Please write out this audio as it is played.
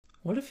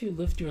What if you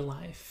lived your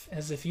life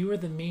as if you were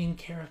the main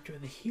character,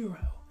 the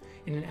hero,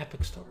 in an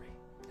epic story?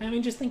 I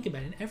mean, just think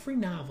about it. In every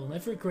novel, in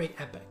every great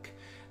epic,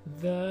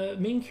 the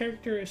main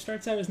character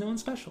starts out as no one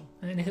special,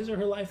 and his or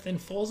her life then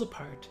falls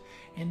apart,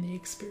 and they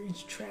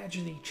experience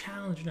tragedy,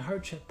 challenge, and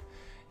hardship.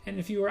 And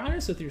if you were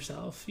honest with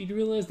yourself, you'd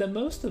realize that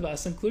most of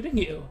us, including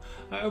you,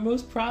 are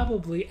most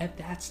probably at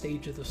that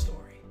stage of the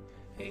story.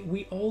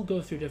 We all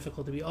go through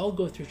difficulty, we all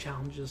go through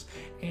challenges,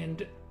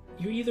 and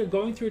you're either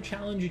going through a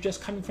challenge, you're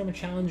just coming from a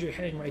challenge, you're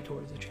heading right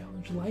towards a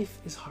challenge. Life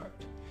is hard,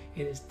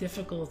 it is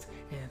difficult,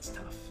 and it's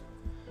tough.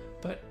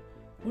 But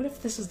what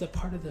if this is the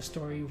part of the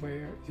story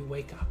where you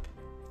wake up?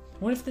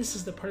 What if this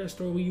is the part of the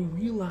story where you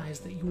realize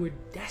that you were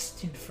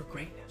destined for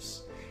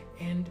greatness?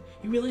 And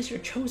you realize you're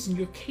chosen,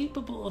 you're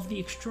capable of the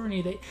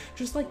extraordinary, that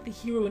just like the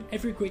hero in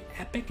every great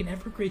epic and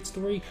every great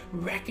story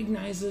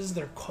recognizes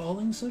their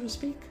calling, so to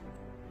speak?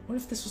 What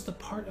if this was the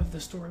part of the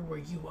story where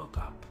you woke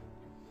up?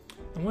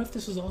 And what if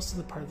this was also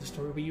the part of the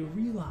story where you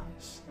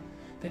realize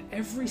that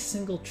every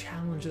single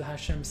challenge that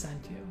Hashem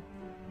sent you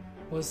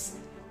was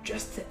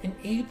just to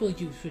enable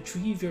you to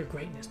achieve your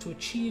greatness, to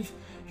achieve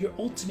your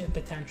ultimate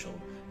potential,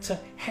 to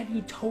head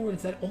you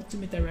towards that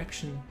ultimate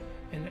direction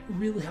and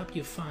really help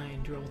you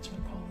find your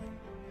ultimate calling?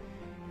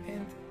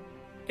 And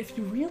if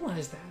you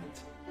realize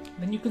that,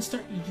 then you can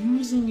start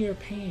using your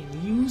pain,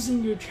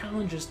 using your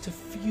challenges to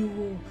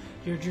fuel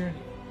your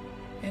journey.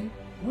 And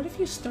what if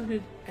you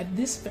started at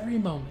this very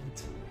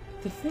moment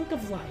to think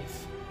of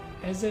life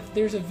as if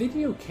there's a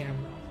video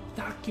camera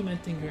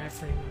documenting your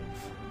every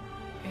move,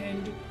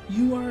 and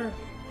you are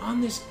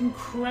on this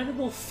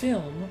incredible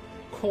film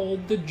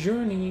called The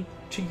Journey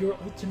to Your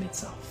Ultimate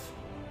Self,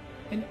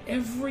 and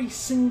every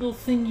single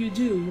thing you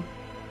do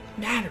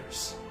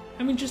matters.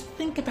 I mean, just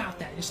think about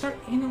that. You start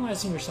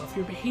analyzing yourself,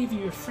 your behavior,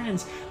 your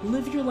friends.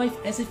 Live your life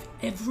as if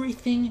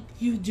everything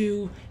you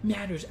do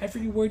matters.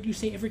 Every word you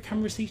say, every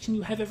conversation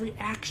you have, every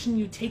action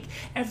you take,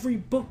 every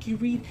book you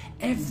read,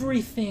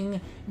 everything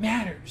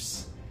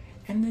matters.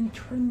 And then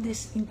turn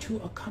this into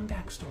a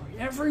comeback story.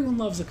 Everyone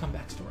loves a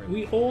comeback story.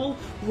 We all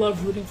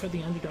love rooting for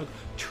the underdog.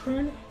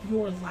 Turn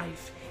your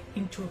life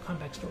into a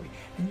comeback story.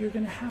 And you're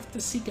going to have to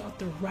seek out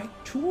the right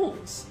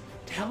tools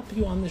to help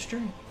you on this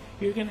journey.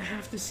 You're going to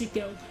have to seek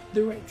out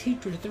the right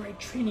teachers, the right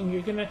training.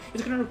 It's going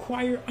to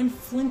require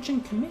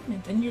unflinching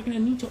commitment, and you're going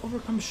to need to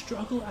overcome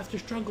struggle after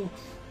struggle.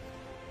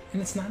 And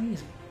it's not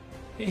easy.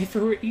 If it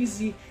were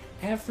easy,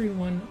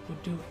 everyone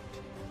would do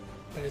it.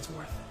 But it's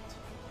worth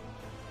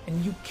it.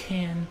 And you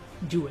can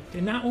do it.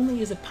 And not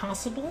only is it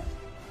possible,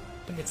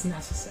 but it's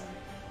necessary.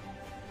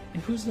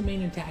 And who's the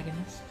main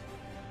antagonist?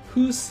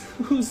 Who's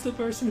the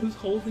person who's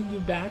holding you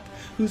back,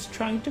 who's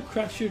trying to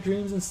crush your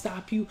dreams and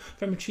stop you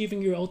from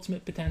achieving your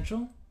ultimate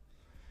potential?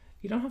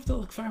 You don't have to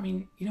look far. I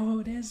mean, you know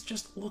who it is?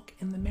 Just look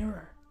in the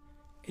mirror.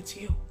 It's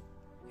you.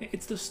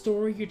 It's the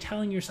story you're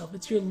telling yourself.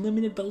 It's your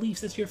limited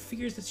beliefs. It's your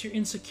fears. It's your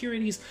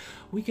insecurities.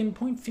 We can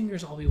point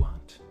fingers all we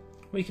want.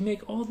 We can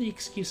make all the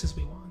excuses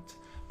we want.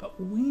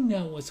 But we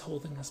know what's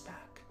holding us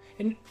back.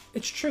 And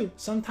it's true.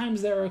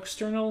 Sometimes there are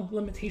external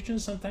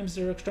limitations. Sometimes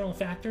there are external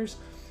factors.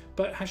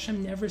 But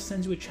Hashem never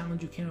sends you a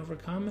challenge you can't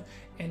overcome.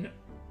 And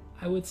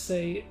I would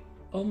say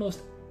almost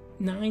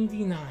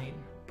 99,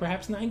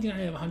 perhaps 99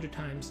 out of 100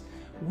 times,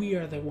 we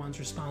are the ones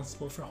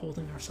responsible for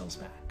holding ourselves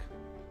back.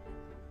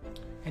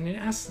 And in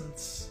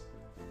essence,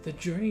 the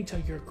journey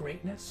to your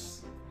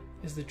greatness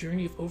is the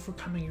journey of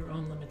overcoming your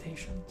own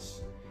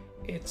limitations.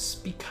 It's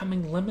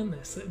becoming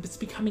limitless. It's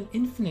becoming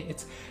infinite.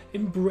 It's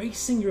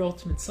embracing your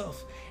ultimate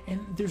self.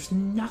 And there's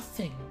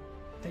nothing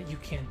that you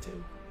can't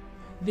do.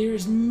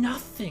 There's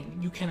nothing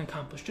you can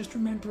accomplish. Just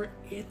remember,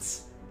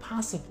 it's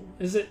possible.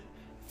 Is it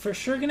for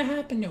sure going to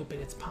happen? No, but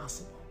it's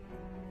possible.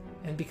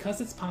 And because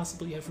it's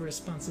possible, you have a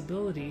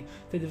responsibility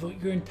to devote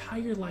your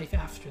entire life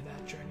after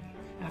that journey,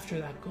 after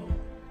that goal.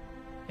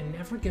 And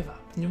never give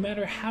up. No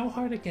matter how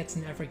hard it gets,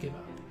 never give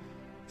up.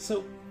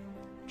 So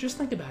just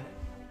think about it.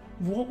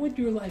 What would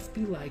your life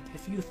be like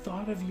if you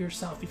thought of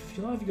yourself, if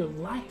you thought of your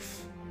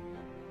life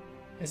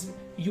as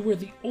you were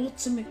the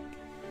ultimate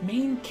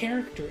main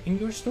character in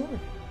your story?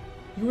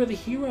 You were the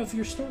hero of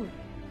your story.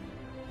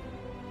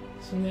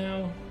 So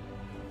now,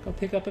 go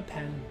pick up a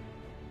pen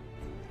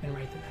and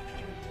write the next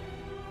chapter.